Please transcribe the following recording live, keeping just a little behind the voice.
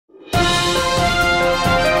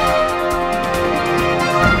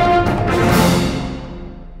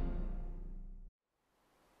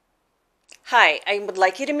Hi, I would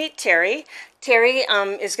like you to meet Teri. Teri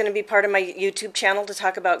is going to be part of my YouTube channel to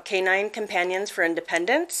talk about Canine Companions for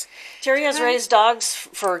Independence. Teri has raised dogs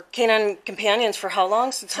for Canine Companions for how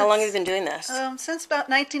long? How long have you been doing this? Since about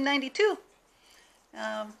 1992.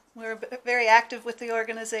 We're very active with the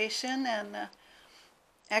organization, and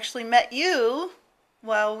actually met you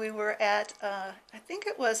while we were at, I think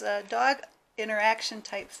it was a dog interaction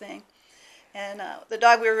type thing. And the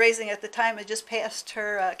dog we were raising at the time had just passed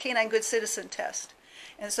her Canine Good Citizen test.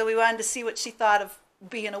 And so we wanted to see what she thought of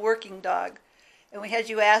being a working dog. And we had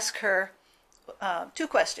you ask her two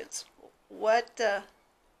questions. What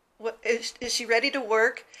is she ready to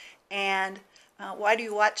work? And why do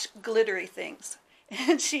you watch glittery things?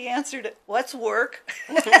 And she answered, what's work?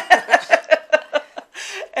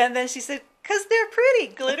 And then she said, because they're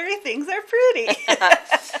pretty. Glittery things are pretty.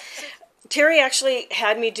 Teri actually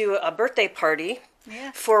had me do a birthday party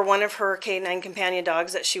for one of her Canine Companion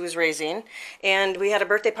dogs that she was raising. And we had a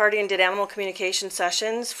birthday party and did animal communication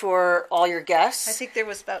sessions for all your guests. I think there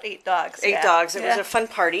was about 8 dogs. 8 dogs. It was a fun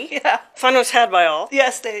party. Yeah. Fun was had by all.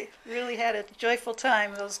 Yes, they really had a joyful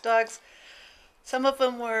time. Those dogs, some of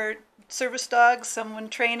them were service dogs, some were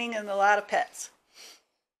training, and a lot of pets.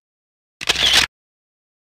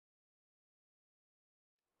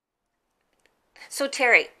 So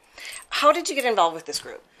Teri, how did you get involved with this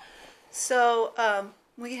group? So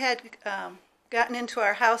we had gotten into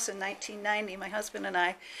our house in 1990, my husband and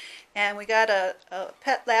I, and we got a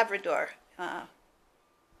pet Labrador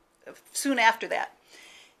soon after that.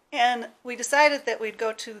 And we decided that we'd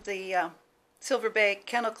go to the Silver Bay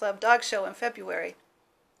Kennel Club Dog Show in February,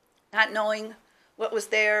 not knowing what was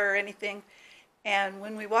there or anything. And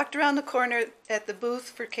when we walked around the corner at the booth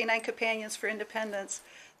for Canine Companions for Independence,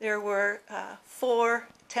 there were 4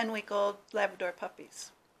 10-week-old Labrador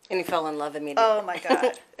puppies. And you fell in love immediately. Oh my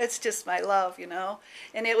God. It's just my love, you know.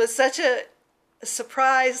 And it was such a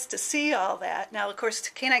surprise to see all that. Now, of course,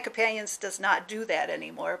 Canine Companions does not do that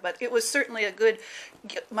anymore, but it was certainly a good,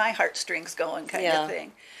 get my heartstrings going kind of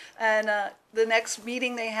thing. And the next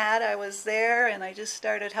meeting they had, I was there, and I just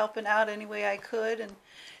started helping out any way I could,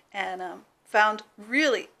 and found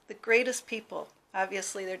really the greatest people.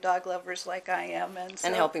 Obviously, they're dog lovers like I am. And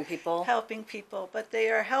helping people. Helping people. But they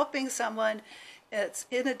are helping someone that's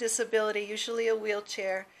in a disability, usually a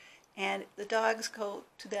wheelchair, and the dogs go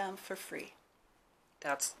to them for free.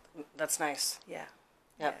 That's nice. Yeah.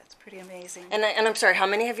 Yep. Yeah, it's pretty amazing. And I'm sorry, how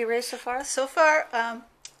many have you raised so far? So far,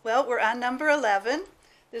 well, we're on number 11.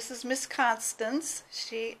 This is Miss Constance.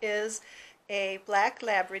 She is a black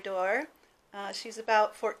Labrador. She's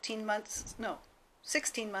about 16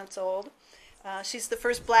 months old. She's the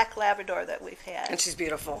first black Labrador that we've had. And she's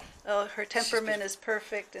beautiful. Oh, her temperament is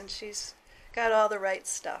perfect, and she's got all the right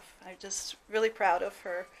stuff. I'm just really proud of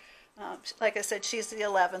her. Like I said, she's the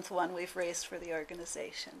 11th one we've raised for the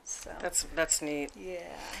organization. So that's neat.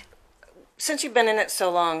 Yeah. Since you've been in it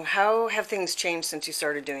so long, how have things changed since you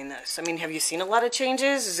started doing this? I mean, have you seen a lot of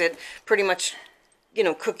changes? Is it pretty much,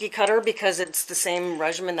 cookie cutter because it's the same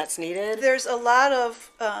regimen that's needed? There's a lot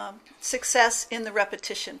of success in the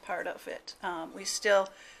repetition part of it. We still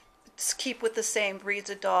keep with the same breeds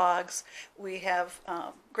of dogs. We have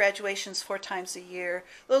graduations 4 times a year.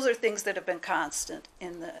 Those are things that have been constant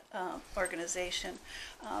in the organization.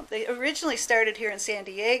 They originally started here in San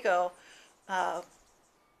Diego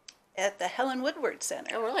at the Helen Woodward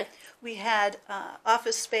Center. Oh, really? We had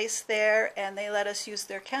office space there, and they let us use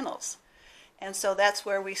their kennels. And so that's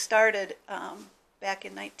where we started back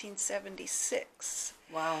in 1976.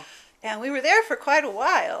 Wow. And we were there for quite a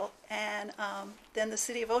while, and then the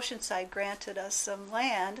city of Oceanside granted us some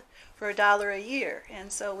land for $1 a year.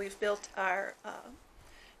 And so we've built our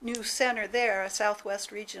new center there, a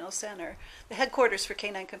Southwest Regional Center. The headquarters for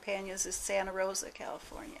Canine Companions is Santa Rosa,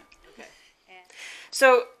 California. Okay.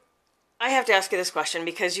 So I have to ask you this question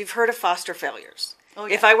because you've heard of foster failures. Oh,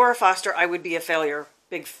 yeah. If I were a foster, I would be a failure.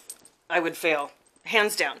 I would fail,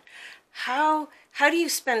 hands down. How do you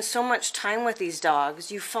spend so much time with these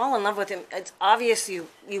dogs? You fall in love with them. It's obvious you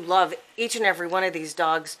love each and every one of these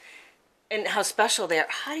dogs and how special they are.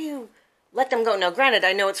 How do you let them go? Now, granted,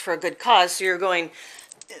 I know it's for a good cause, so you're going...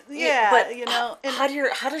 Yeah, but how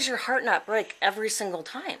does your heart not break every single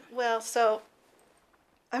time? Well, so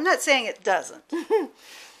I'm not saying it doesn't.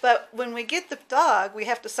 But when we get the dog, we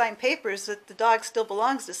have to sign papers that the dog still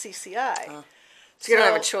belongs to CCI. So you don't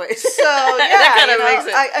have a choice. So, yeah, that kind of makes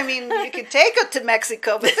it. I mean, you can take it to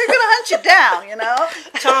Mexico, but they're going to hunt you down,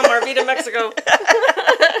 Tom, RV to Mexico.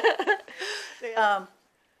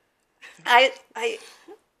 I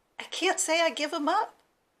can't say I give them up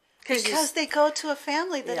because they go to a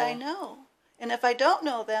family that I know. And if I don't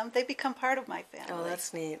know them, they become part of my family. Oh,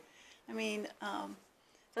 that's neat. I mean,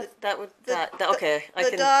 okay.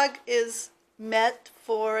 The dog is met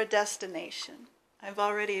for a destination. I've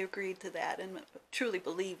already agreed to that and truly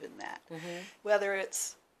believe in that. Mm-hmm. Whether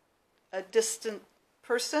it's a distant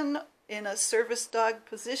person in a service dog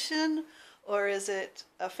position, or is it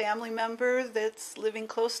a family member that's living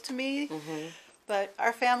close to me? Mm-hmm. But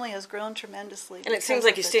our family has grown tremendously. And it seems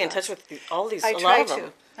like you stay in touch with all these. I try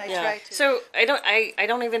to. I try to. So I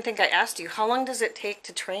don't even think I asked you. How long does it take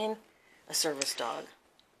to train a service dog?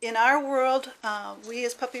 In our world, we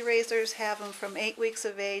as puppy raisers have them from 8 weeks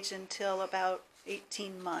of age until about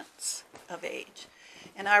 18 months of age.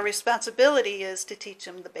 And our responsibility is to teach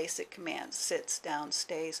them the basic commands: sits, down,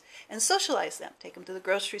 stays, and socialize them. Take them to the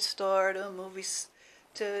grocery store, to movies,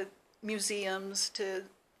 to museums, to,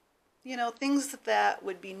 things that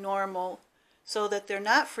would be normal, so that they're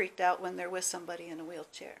not freaked out when they're with somebody in a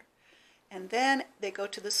wheelchair. And then they go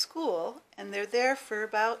to the school, and they're there for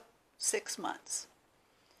about 6 months.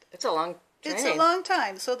 It's a long training. It's a long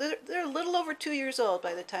time. So they're a little over 2 years old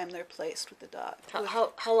by the time they're placed with the dog.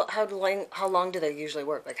 How long do they usually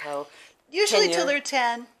work? Like how? Usually till they're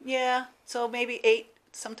 10. Yeah. So maybe 8,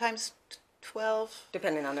 sometimes 12.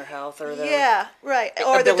 Depending on their health or their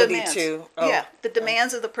or the ability demands. The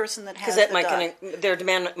demands of the person that has the dog. Their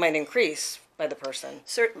demand might increase by the person.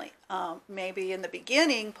 Certainly. Maybe in the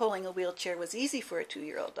beginning, pulling a wheelchair was easy for a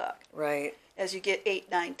 2-year-old dog. Right. As you get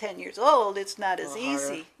 8, 9, 10 years old, it's not as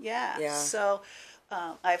easy. Harder. Yeah. So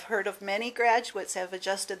I've heard of many graduates have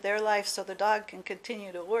adjusted their life so the dog can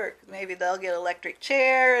continue to work. Maybe they'll get electric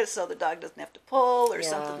chairs so the dog doesn't have to pull or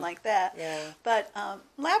something like that. Yeah. But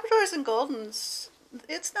Labradors and Goldens,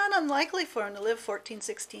 it's not unlikely for them to live 14,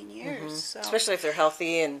 16 years. Mm-hmm. So. Especially if they're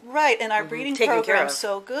healthy and and our breeding program's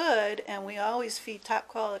so good, and we always feed top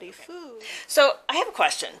quality food. So I have a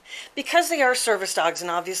question. Because they are service dogs, and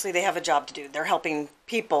obviously they have a job to do, they're helping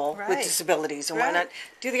people with disabilities and whatnot.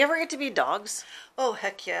 Do they ever get to be dogs? Oh,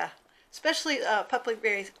 heck yeah. Especially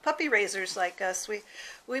puppy raisers like us.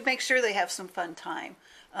 We make sure they have some fun time.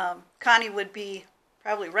 Connie would be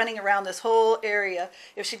probably running around this whole area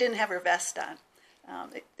if she didn't have her vest on.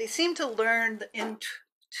 They seem to learn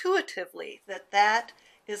intuitively that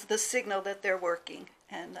is the signal that they're working.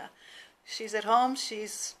 And she's at home,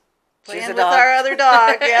 she's playing with our other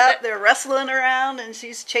dog. Yeah, they're wrestling around and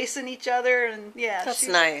she's chasing each other. And that's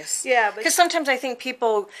nice. Yeah, because sometimes I think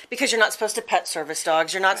people, because you're not supposed to pet service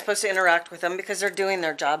dogs, you're not supposed to interact with them because they're doing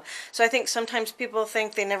their job. So I think sometimes people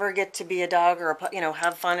think they never get to be a dog or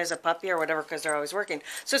have fun as a puppy or whatever because they're always working.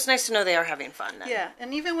 So it's nice to know they are having fun then. Yeah,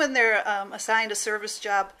 and even when they're assigned a service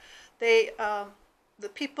job, the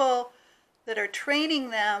people that are training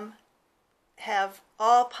them have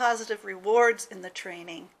all positive rewards in the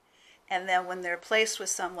training. And then when they're placed with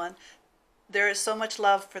someone, there is so much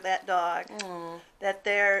love for that dog that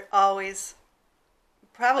they're always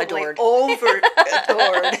probably over-adored.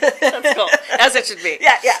 That's cool. As it should be.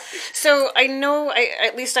 Yeah. So I know,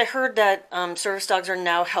 at least I heard that service dogs are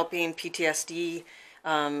now helping PTSD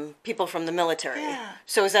people from the military. Yeah.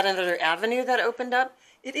 So is that another avenue that opened up?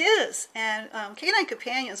 It is, and Canine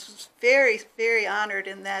Companions was very, very honored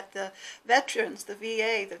in that the veterans, the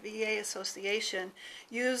VA Association,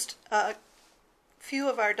 used a few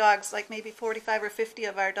of our dogs, like maybe 45 or 50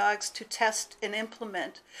 of our dogs, to test and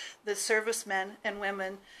implement the servicemen and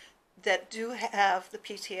women that do have the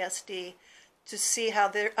PTSD to see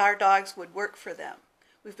how our dogs would work for them.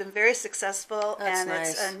 We've been very successful, and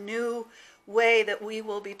nice. It's a new way that we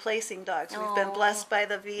will be placing dogs. We've been blessed by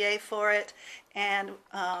the VA for it, and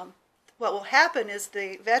what will happen is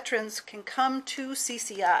the veterans can come to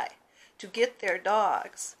CCI to get their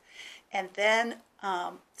dogs, and then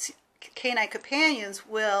Canine Companions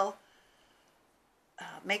will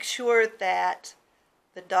make sure that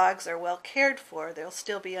the dogs are well cared for. They'll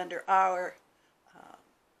still be under our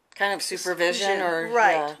kind of supervision or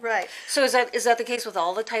right. So is that the case with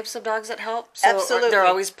all the types of dogs that help? So absolutely, they're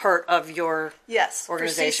always part of your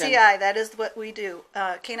organization. For CCI, that is what we do.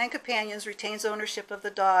 Canine Companions retains ownership of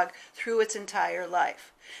the dog through its entire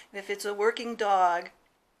life. If it's a working dog,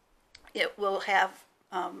 it will have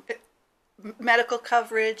medical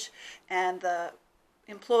coverage, and the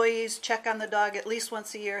employees check on the dog at least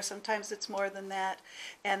once a year. Sometimes it's more than that.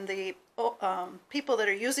 And the people that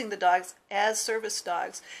are using the dogs as service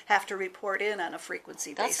dogs have to report in on a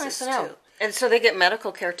frequency basis. That's nice to know. And so they get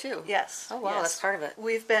medical care too. Yes. Oh wow, that's part of it.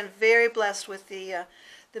 We've been very blessed with the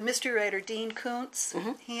mystery writer Dean Kuntz.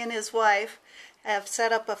 Mm-hmm. He and his wife have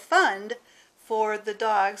set up a fund for the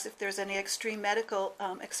dogs if there's any extreme medical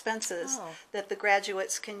expenses that the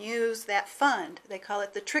graduates can use that fund. They call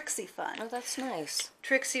it the Trixie Fund. Oh, that's nice.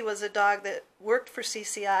 Trixie was a dog that worked for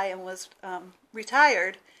CCI and was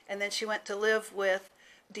retired and then she went to live with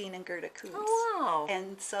Dean and Gerda Coons. Oh, wow.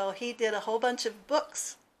 And so he did a whole bunch of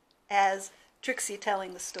books as Trixie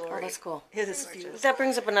telling the story. Oh, that's cool. It is beautiful. That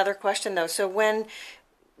brings up another question, though. So when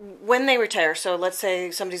they retire, so let's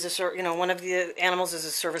say somebody's one of the animals is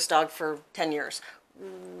a service dog for 10 years.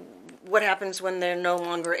 What happens when they're no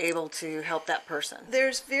longer able to help that person?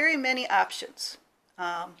 There's very many options.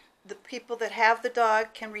 The people that have the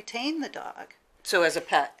dog can retain the dog. So as a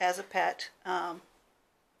pet? As a pet.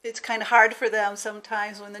 It's kind of hard for them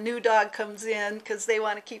sometimes when the new dog comes in because they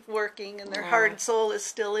want to keep working and their heart and soul is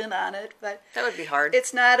still in on it. But that would be hard.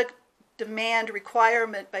 It's not a demand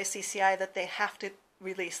requirement by CCI that they have to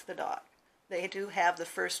release the dog. They do have the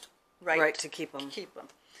first right to keep them.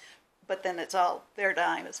 But then it's all their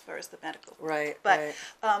dime as far as the medical. Right. But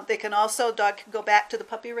they can also, dog can go back to the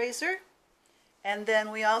puppy raiser. And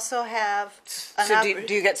then we also have... So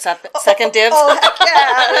do you get second dibs? Oh, heck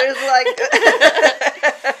yeah. There's like...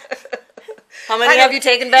 How many have you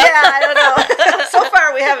taken back? Yeah, I don't know. So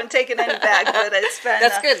far we haven't taken any back, but it's been...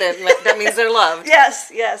 That's good. That means they're loved. Yes.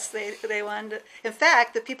 They wanted to... In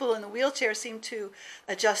fact, the people in the wheelchair seem to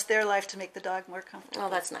adjust their life to make the dog more comfortable. Oh,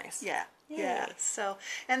 that's nice. Yeah. Yay. Yeah. So,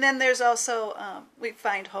 and then there's also, we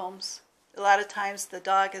find homes. A lot of times the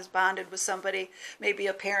dog has bonded with somebody, maybe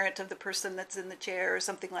a parent of the person that's in the chair or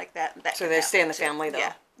something like that. And so they stay in the family,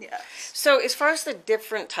 though. Yeah. So as far as the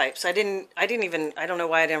different types, I don't know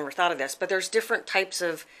why I never thought of this, but there's different types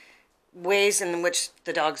of ways in which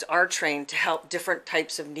the dogs are trained to help different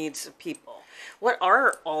types of needs of people. What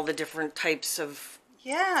are all the different types of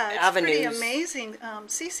avenues? Pretty amazing.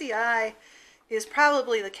 CCI is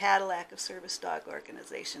probably the Cadillac of service dog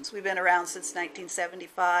organizations. We've been around since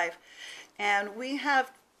 1975, and we have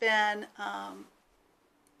been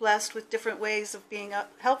blessed with different ways of being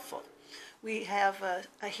helpful. We have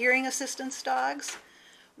a hearing assistance dogs.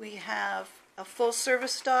 We have a full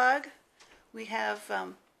service dog. We have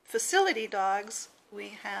facility dogs.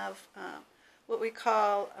 We have what we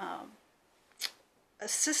call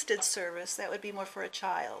assisted service. That would be more for a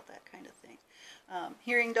child, that kind of thing.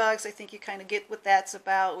 Hearing dogs, I think you kind of get what that's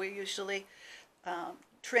about. We usually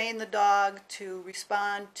train the dog to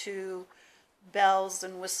respond to bells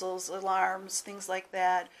and whistles, alarms, things like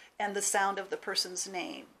that, and the sound of the person's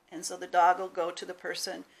name. And so the dog will go to the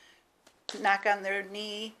person, knock on their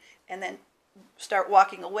knee, and then start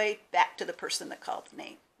walking away back to the person that called the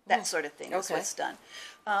name. That sort of thing is what's done.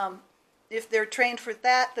 If they're trained for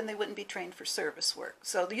that, then they wouldn't be trained for service work.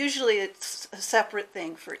 So usually it's a separate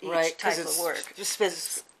thing for each type of work.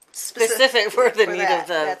 Specific for the need of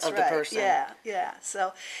the person. Yeah.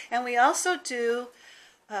 So, and we also do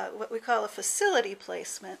what we call a facility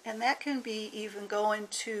placement, and that can be even going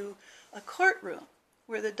to a courtroom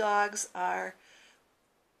where the dogs are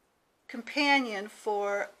companion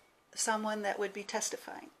for someone that would be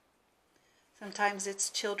testifying. Sometimes it's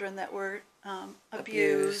children that were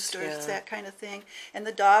abused or that kind of thing. And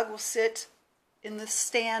the dog will sit in the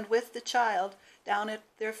stand with the child down at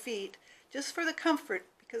their feet just for the comfort,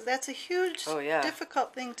 because that's a huge,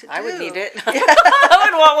 difficult thing to do. I would need it. I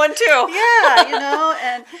would want one too.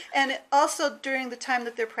 And also during the time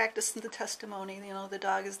that they're practicing the testimony, the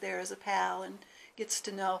dog is there as a pal and gets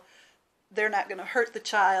to know they're not going to hurt the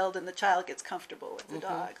child, and the child gets comfortable with the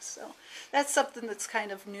dog. So that's something that's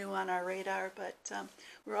kind of new on our radar. But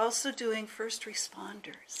we're also doing first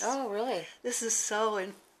responders. Oh, really? This is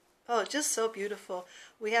just so beautiful.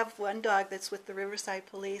 We have one dog that's with the Riverside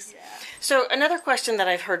Police. Yeah. So another question that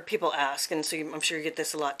I've heard people ask, and so I'm sure you get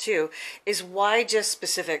this a lot too, is why just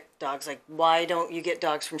specific dogs? Like, why don't you get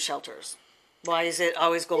dogs from shelters? Why is it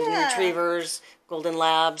always golden retrievers, golden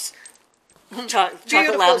labs?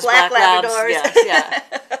 Chocolate labs, black Labradors. Labs, yes,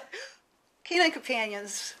 Canine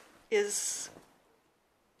Companions is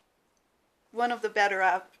one of the better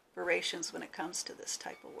operations when it comes to this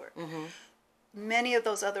type of work. Many of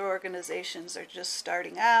those other organizations are just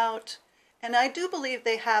starting out, and I do believe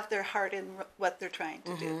they have their heart in what they're trying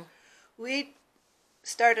to do. We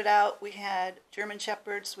started out, we had German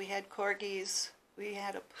Shepherds, we had Corgis, we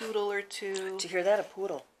had a poodle or two. Did you hear that? A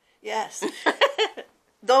poodle? Yes.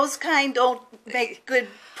 Those kind don't make good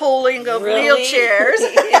pulling of wheelchairs.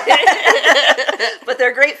 But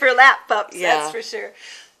they're great for lap pups, that's for sure.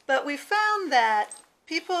 But we found that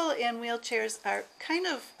people in wheelchairs are kind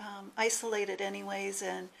of isolated anyways,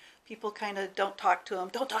 and people kind of don't talk to them.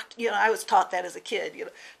 Don't talk to, I was taught that as a kid,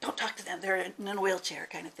 don't talk to them, they're in a wheelchair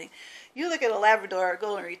kind of thing. You look at a Labrador or a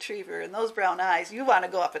Golden Retriever and those brown eyes, you want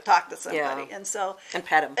to go up and talk to somebody. And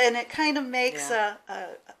pet them. And it kind of makes a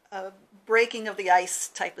breaking of the ice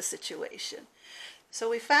type of situation. So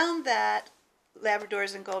we found that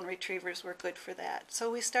Labradors and Golden Retrievers were good for that.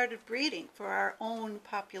 So we started breeding for our own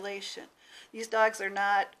population. These dogs are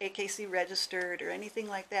not AKC registered or anything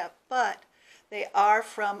like that, but they are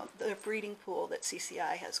from the breeding pool that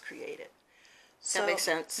CCI has created. That makes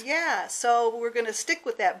sense. Yeah, so we're going to stick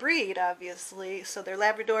with that breed, obviously. So they're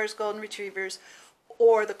Labradors, Golden Retrievers,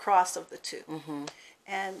 or the cross of the two. Mm-hmm.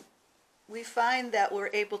 And we find that we're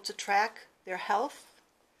able to track their health.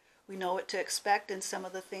 We know what to expect in some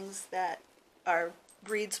of the things that are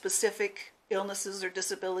breed-specific illnesses or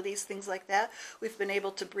disabilities, things like that. We've been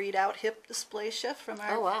able to breed out hip dysplasia from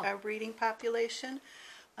our breeding population.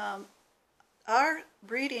 Our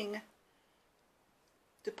breeding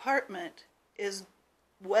department is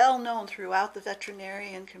well known throughout the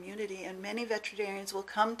veterinarian community, and many veterinarians will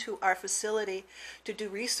come to our facility to do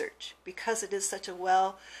research because it is such a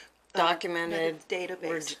well documented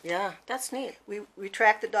database. Yeah, that's neat. We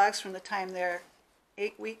track the dogs from the time they're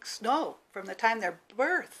 8 weeks, no, from the time they're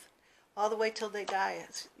birth all the way till they die.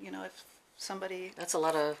 It's, if somebody... That's a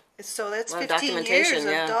lot of... So that's 15 documentation, years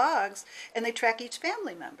of dogs, and they track each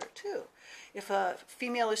family member too. If a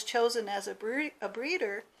female is chosen as a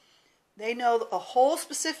breeder, they know the whole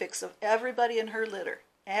specifics of everybody in her litter,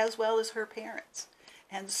 as well as her parents.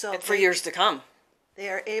 And so for years to come. They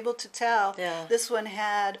are able to tell, yeah, this one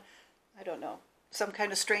had, I don't know, some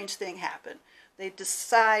kind of strange thing happen. They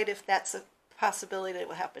decide if that's a possibility that it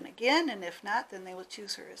will happen again, and if not, then they will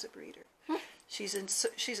choose her as a breeder. She's in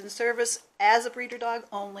service as a breeder dog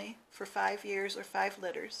only for 5 years or 5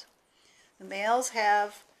 litters. The males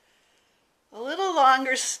have a little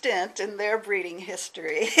longer stint in their breeding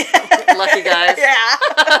history. Lucky guys.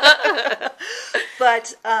 Yeah.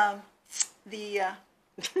 But the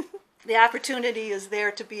opportunity is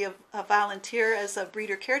there to be a volunteer as a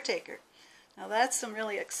breeder caretaker. Now that's some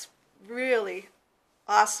really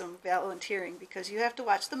awesome volunteering, because you have to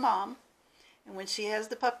watch the mom, and when she has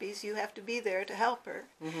the puppies, you have to be there to help her,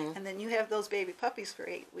 and then you have those baby puppies for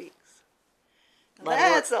 8 weeks.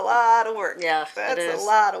 That's a lot of work. Yeah, that's a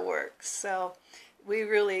lot of work. So we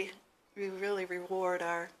really reward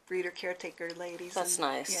our breeder caretaker ladies. That's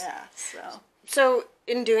nice. Yeah. So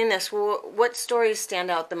in doing this, what stories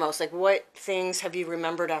stand out the most? Like, what things have you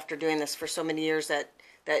remembered after doing this for so many years that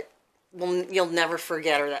you'll never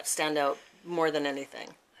forget, or that stand out more than anything?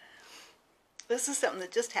 This is something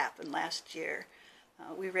that just happened last year.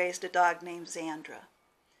 We raised a dog named Xandra,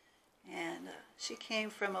 and she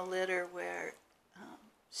came from a litter where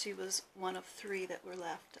she was one of 3 that were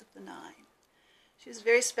left of the 9. She was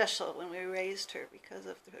very special when we raised her because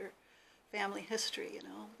of her family history,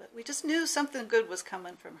 but we just knew something good was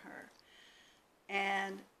coming from her.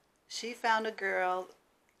 And she found a girl,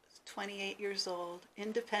 28 years old,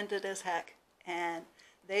 independent as heck, and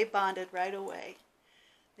they bonded right away.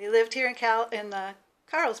 They lived here in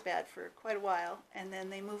Carlsbad for quite a while, and then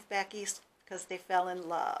they moved back east because they fell in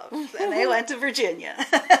love, and they went to Virginia.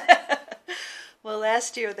 Well,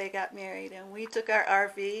 last year they got married, and we took our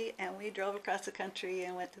RV and we drove across the country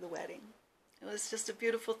and went to the wedding. It was just a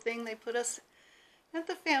beautiful thing. They put us at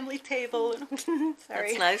the family table. Sorry.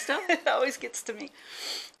 That's nice, though. It always gets to me.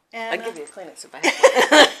 And, I'd give you a Kleenex if I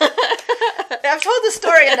had one. I've told the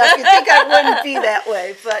story enough. You'd think I wouldn't be that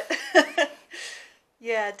way, but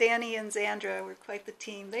yeah, Danny and Xandra were quite the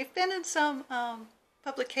team. They've been in some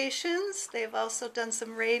publications. They've also done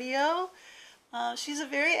some radio. She's a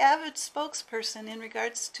very avid spokesperson in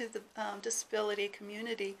regards to the disability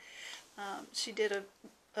community. She did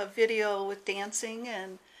a video with dancing,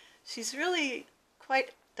 and she's really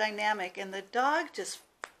quite dynamic, and the dog just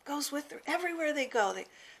goes with her everywhere they go.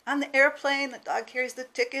 On the airplane, the dog carries the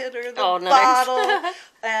ticket or the bottle,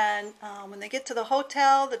 and when they get to the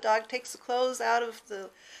hotel, the dog takes the clothes out of the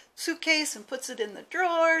suitcase and puts it in the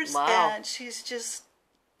drawers. Wow. And she's just,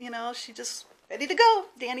 she just ready to go.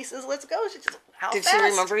 Danny says, let's go. She just, Did she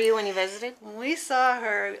remember you when you visited? When we saw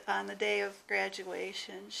her on the day of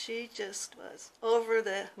graduation, she just was over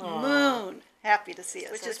the moon happy to see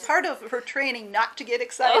us, which is part of her training not to get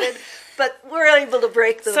excited, but we're able to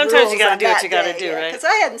break the Sometimes rules you got to on do what that you got to day, do, right? Because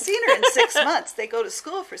I hadn't seen her in 6 months. They go to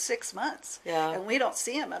school for 6 months, and we don't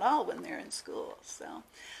see them at all when they're in school. So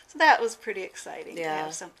that was pretty exciting to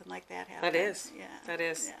have something like that happen. That is. Yeah. That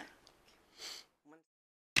is. Yeah.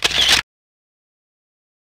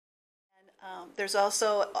 There's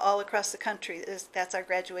also all across the country. That's our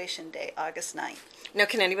graduation day, August 9th. Now,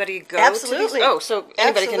 can anybody go Absolutely. to these? Oh, so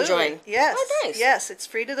anybody can join? Yes. Oh, nice. Yes, it's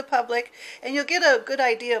free to the public. And you'll get a good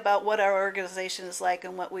idea about what our organization is like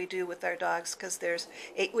and what we do with our dogs, because there's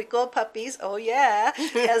 8-week-old puppies,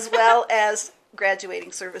 as well as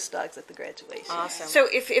graduating service dogs at the graduation. Awesome. So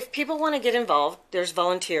if people want to get involved, there's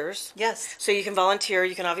volunteers. Yes. So you can volunteer.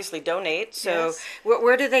 You can obviously donate. So Yes.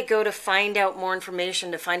 where do they go to find out more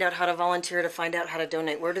information, to find out how to volunteer, to find out how to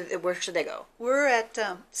donate? Where should they go? We're at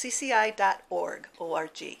cci.org,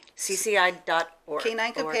 O-R-G. CCI.org.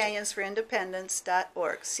 Canine Companions for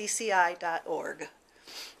Independence.org, cci.org.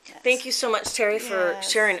 Yes. Thank you so much, Teri, for Yes.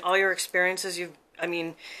 sharing all your experiences.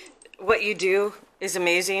 What you do is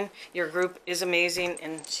amazing. Your group is amazing,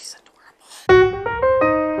 and she's